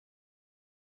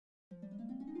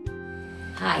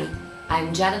Hi,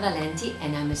 I'm Giada Valenti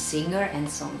and I'm a singer and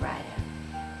songwriter.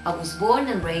 I was born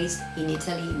and raised in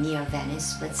Italy near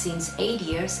Venice, but since 8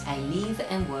 years I live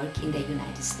and work in the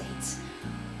United States.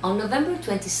 On November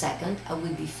 22nd, I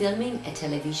will be filming a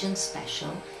television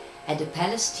special at the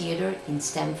Palace Theatre in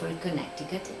Stamford,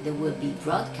 Connecticut that will be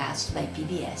broadcast by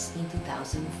PBS in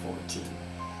 2014.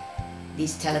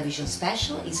 This television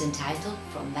special is entitled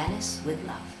From Venice with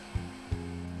Love.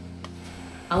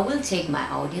 I will take my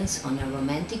audience on a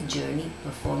romantic journey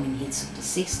performing hits of the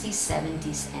 60s,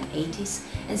 70s and 80s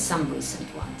and some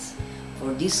recent ones.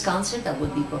 For this concert I will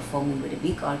be performing with a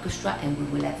big orchestra and we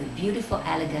will have a beautiful,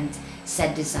 elegant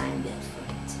set design built for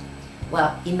it.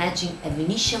 Well, imagine a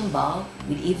Venetian ball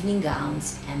with evening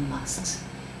gowns and masks.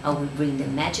 I will bring the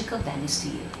magical Venice to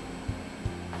you.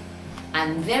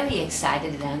 I'm very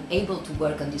excited that I'm able to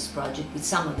work on this project with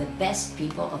some of the best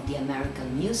people of the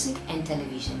American music and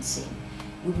television scene.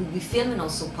 We will be filming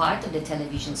also part of the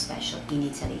television special in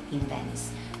Italy, in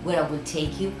Venice, where I will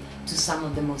take you to some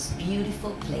of the most beautiful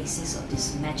places of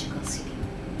this magical city.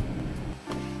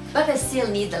 But I still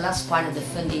need the last part of the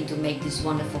funding to make this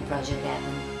wonderful project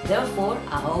happen. Therefore,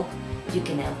 I hope you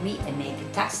can help me and make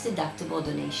a tax-deductible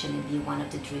donation and be one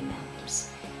of the dream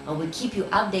members. I will keep you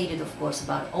updated, of course,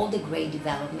 about all the great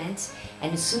developments,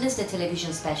 and as soon as the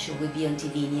television special will be on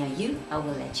TV near you, I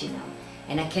will let you know.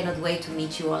 And I cannot wait to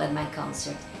meet you all at my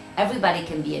concert. Everybody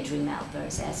can be a dream helper,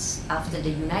 as after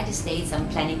the United States I'm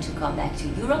planning to come back to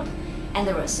Europe and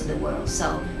the rest of the world.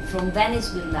 So, from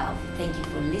Venice with love, thank you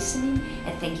for listening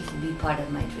and thank you for being part of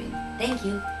my dream. Thank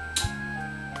you.